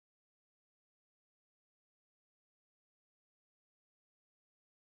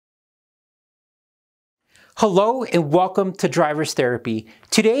Hello and welcome to Driver's Therapy.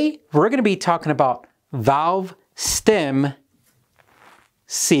 Today we're going to be talking about valve stem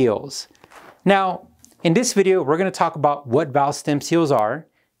seals. Now in this video we're going to talk about what valve stem seals are,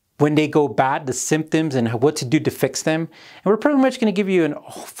 when they go bad, the symptoms, and what to do to fix them. And we're pretty much going to give you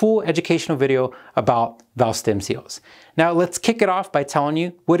a full educational video about valve stem seals. Now let's kick it off by telling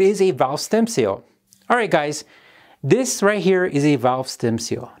you what is a valve stem seal. Alright guys, this right here is a valve stem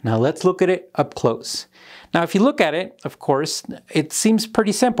seal. Now let's look at it up close. Now if you look at it, of course, it seems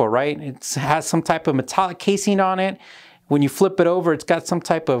pretty simple, right? It has some type of metallic casing on it. When you flip it over, it's got some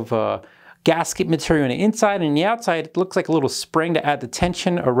type of gasket material on the inside, and the outside it looks like a little spring to add the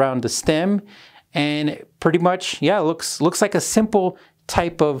tension around the stem. And pretty much, yeah, it looks like a simple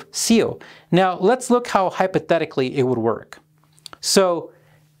type of seal. Now let's look how hypothetically it would work. So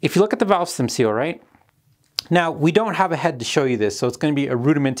if you look at the valve stem seal, right? Now, we don't have a head to show you this, so it's going to be a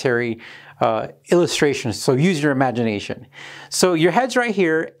rudimentary illustration, so use your imagination. So your head's right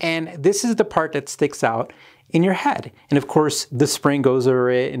here, and this is the part that sticks out in your head. And of course, the spring goes over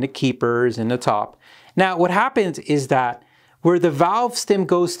it, and the keepers, and the top. Now, what happens is that where the valve stem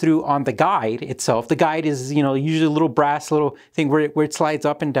goes through on the guide itself, the guide is, usually a little brass little thing where it slides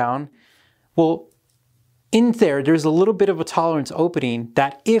up and down. Well, in there's a little bit of a tolerance opening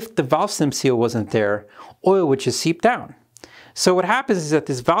that if the valve stem seal wasn't there, oil would just seep down. So what happens is that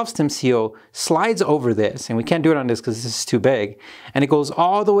this valve stem seal slides over this, and we can't do it on this because this is too big, and it goes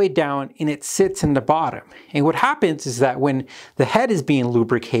all the way down and it sits in the bottom. And what happens is that when the head is being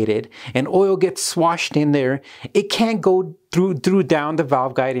lubricated and oil gets swashed in there, it can't go through down the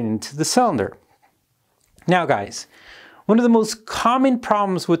valve guide and into the cylinder. Now guys, one of the most common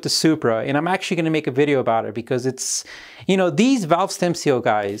problems with the Supra, and I'm actually going to make a video about it because it's, these valve stem seal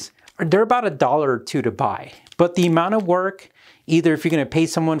guys, they're about $1 or $2 to buy. But the amount of work, either if you're going to pay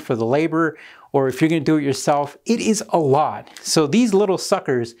someone for the labor or if you're going to do it yourself, it is a lot. So these little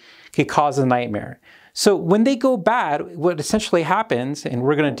suckers could cause a nightmare. So when they go bad, what essentially happens, and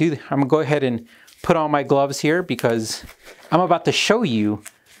I'm going to go ahead and put on my gloves here because I'm about to show you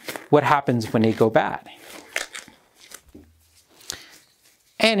what happens when they go bad.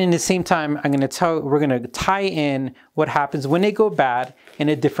 And in the same time, we're going to tie in what happens when they go bad in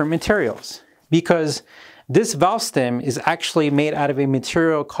the different materials. Because this valve stem is actually made out of a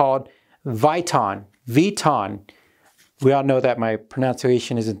material called Viton. Viton. We all know that my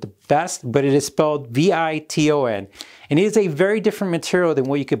pronunciation isn't the best, but it is spelled V-I-T-O-N. And it is a very different material than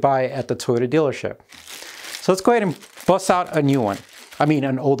what you could buy at the Toyota dealership. So let's go ahead and bust out a new one.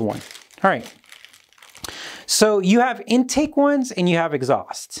 An old one. All right. So you have intake ones and you have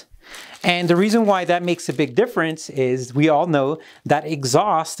exhausts. And the reason why that makes a big difference is we all know that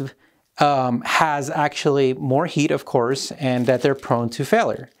exhaust has actually more heat, of course, and that they're prone to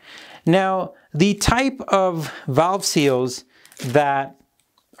failure. Now, the type of valve seals that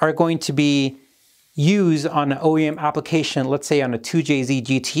are going to be used on an OEM application, let's say on a 2JZ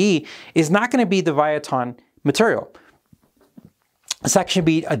GTE, is not going to be the Viton material. It's actually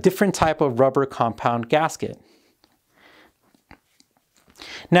be a different type of rubber compound gasket.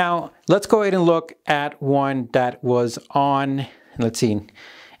 Now, let's go ahead and look at one that was on, let's see,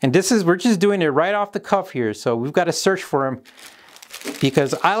 and we're just doing it right off the cuff here, so we've got to search for them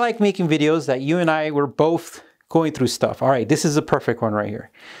because I like making videos that you and I were both going through stuff. All right, this is a perfect one right here.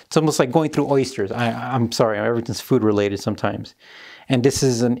 It's almost like going through oysters. I'm sorry, everything's food related sometimes. And this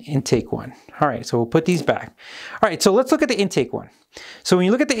is an intake one. All right, so we'll put these back. All right, so let's look at the intake one. So when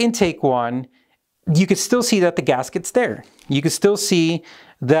you look at the intake one, you can still see that the gasket's there. You can still see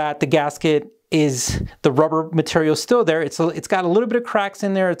that the gasket the rubber material still there. It's got a little bit of cracks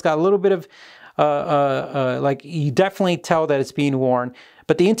in there. It's got a little bit of, like you definitely tell that it's being worn,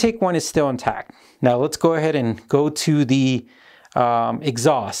 but the intake one is still intact. Now let's go ahead and go to the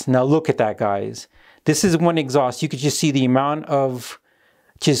exhaust. Now look at that, guys. This is one exhaust. You could just see the amount of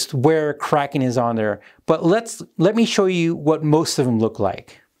just where cracking is on there. But let me show you what most of them look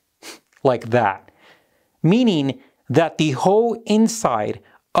like that. Meaning that the whole inside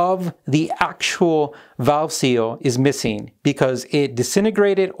of the actual valve seal is missing because it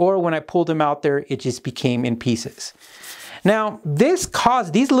disintegrated, or when I pulled them out there, it just became in pieces. Now, these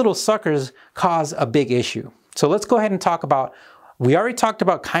little suckers cause a big issue. So let's go ahead and talk about, we already talked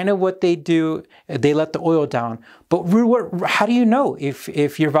about kind of what they do. They let the oil down, but how do you know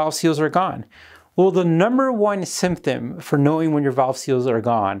if your valve seals are gone? Well, the number one symptom for knowing when your valve seals are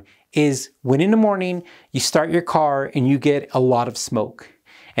gone is when in the morning you start your car and you get a lot of smoke.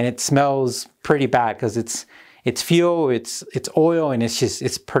 And it smells pretty bad because it's fuel, it's oil, and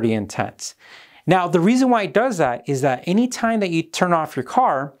it's pretty intense. Now, the reason why it does that is that anytime that you turn off your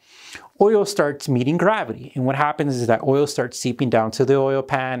car, oil starts meeting gravity. And what happens is that oil starts seeping down to the oil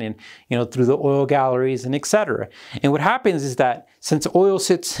pan and, you know, through the oil galleries and etc. And what happens is that since oil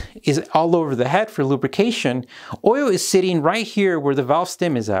is all over the head for lubrication, oil is sitting right here where the valve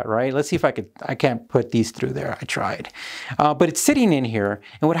stem is at, right? Let's see if I can't put these through there. I tried. But it's sitting in here.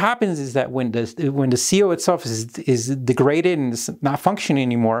 And what happens is that when the seal itself is degraded and it's not functioning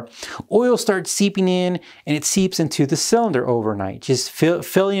anymore, oil starts seeping in and it seeps into the cylinder overnight, just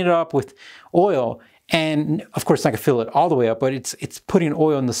filling it up with oil. And of course, it's not gonna fill it all the way up, but it's putting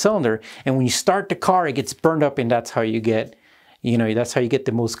oil in the cylinder. And when you start the car, it gets burned up, and that's how you get, you know, that's how you get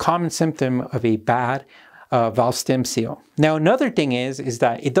the most common symptom of a bad valve stem seal. Now, another thing is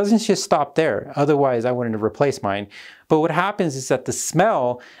that it doesn't just stop there. Otherwise, I wouldn't have replaced mine. But what happens is that the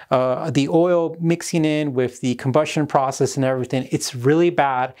smell, the oil mixing in with the combustion process and everything, it's really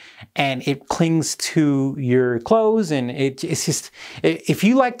bad, and it clings to your clothes. And it's just, if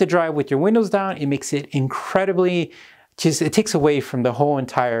you like to drive with your windows down, it makes it incredibly, it takes away from the whole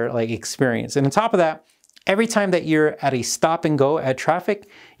entire like experience. And on top of that, every time that you're at a stop and go at traffic,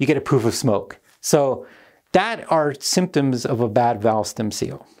 you get a puff of smoke. So that are symptoms of a bad valve stem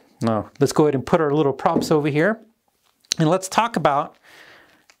seal. Now, let's go ahead and put our little props over here. And let's talk about,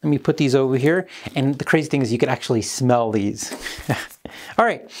 let me put these over here. And the crazy thing is you can actually smell these. All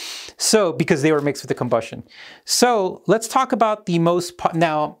right, so because they were mixed with the combustion. So let's talk about the most,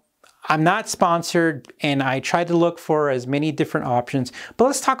 now I'm not sponsored and I tried to look for as many different options, but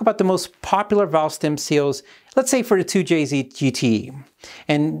let's talk about the most popular valve stem seals, let's say for the 2JZ GT.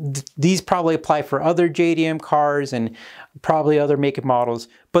 And these probably apply for other JDM cars and probably other make and models,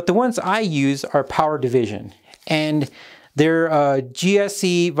 but the ones I use are Power Division. And they're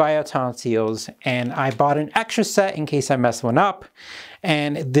GSC Valve Stem Seals, and I bought an extra set in case I mess one up,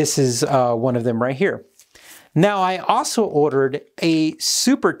 and this is one of them right here. Now, I also ordered a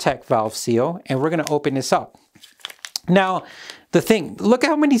Super Tech valve seal, and we're going to open this up. Now, the thing, look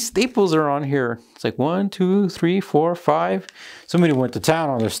how many staples are on here. It's like 1, 2, 3, 4, 5. Somebody went to town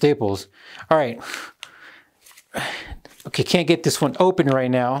on their staples. All right. Okay, can't get this one open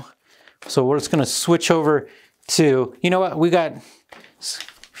right now. So we're just going to switch over to, you know what, we got,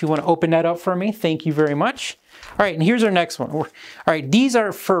 if you want to open that up for me, thank you very much. All right, and here's our next one. All right, these are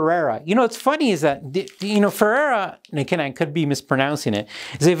Ferrera. You know, what's funny is that, you know, Ferrera, and again, I could be mispronouncing it,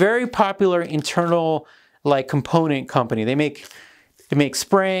 is a very popular internal, like, component company. They make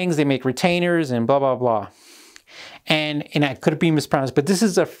springs, they make retainers, and blah, blah, blah. And I could be mispronounced, but this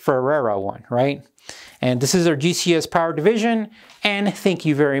is a Ferrera one, right? And this is our GCS Power Division, and thank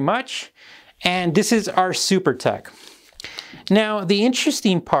you very much. And this is our Super Tech. Now, the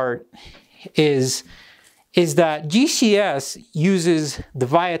interesting part is that GCS uses the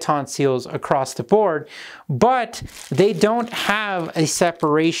Viaton seals across the board, but they don't have a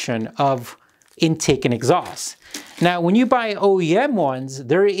separation of intake and exhaust. Now, when you buy OEM ones,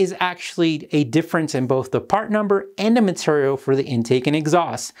 there is actually a difference in both the part number and the material for the intake and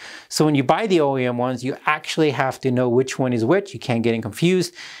exhaust. So when you buy the OEM ones, you actually have to know which one is which. You can't get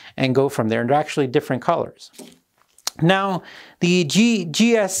confused and go from there. And they're actually different colors. Now, the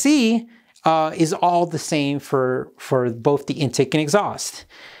GSC is all the same for both the intake and exhaust.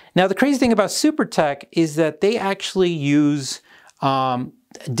 Now, the crazy thing about Super Tech is that they actually use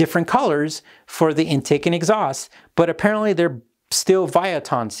different colors for the intake and exhaust, but apparently they're still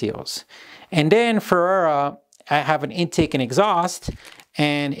Viaton seals. And then Ferrera, I have an intake and exhaust,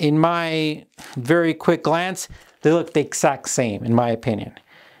 and in my very quick glance, they look the exact same, in my opinion.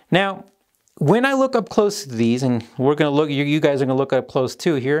 Now, when I look up close to these, and we're gonna look, you guys are gonna look up close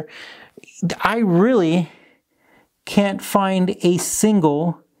too here, I really can't find a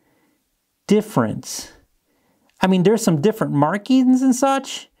single difference. I mean, there's some different markings and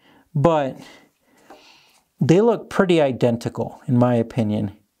such, but they look pretty identical, in my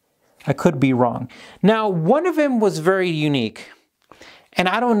opinion. I could be wrong. Now, one of them was very unique, and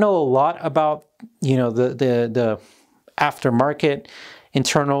I don't know a lot about, you know, the aftermarket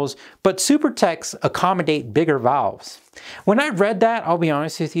internals, but Super Techs accommodate bigger valves. When I read that, I'll be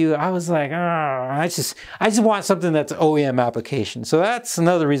honest with you, I was like, I just want something that's OEM application. So that's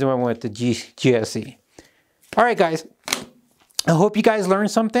another reason why I went to GSC. All right, guys, I hope you guys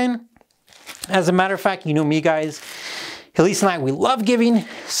learned something. As a matter of fact, you know me, guys, Elise and I, we love giving.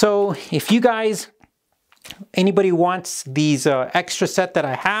 So if you guys, anybody wants these extra set that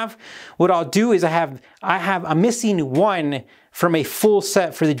I have, what I'll do is I'm missing one from a full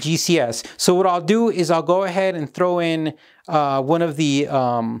set for the GCS. So what I'll do is I'll go ahead and throw in one of the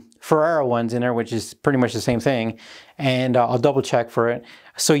Ferrera ones in there, which is pretty much the same thing, and I'll double check for it.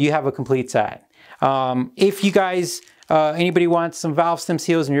 So you have a complete set. If you guys anybody wants some valve stem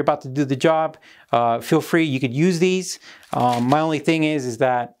seals and you're about to do the job, feel free, you could use these. My only thing is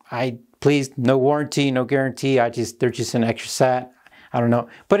that please, no warranty, no guarantee. They're just an extra set. I don't know.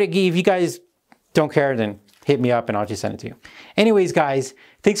 But if you guys don't care, then hit me up and I'll just send it to you. Anyways, guys,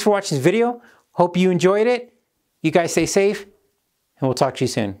 thanks for watching this video. Hope you enjoyed it. You guys stay safe and we'll talk to you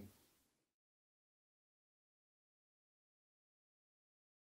soon.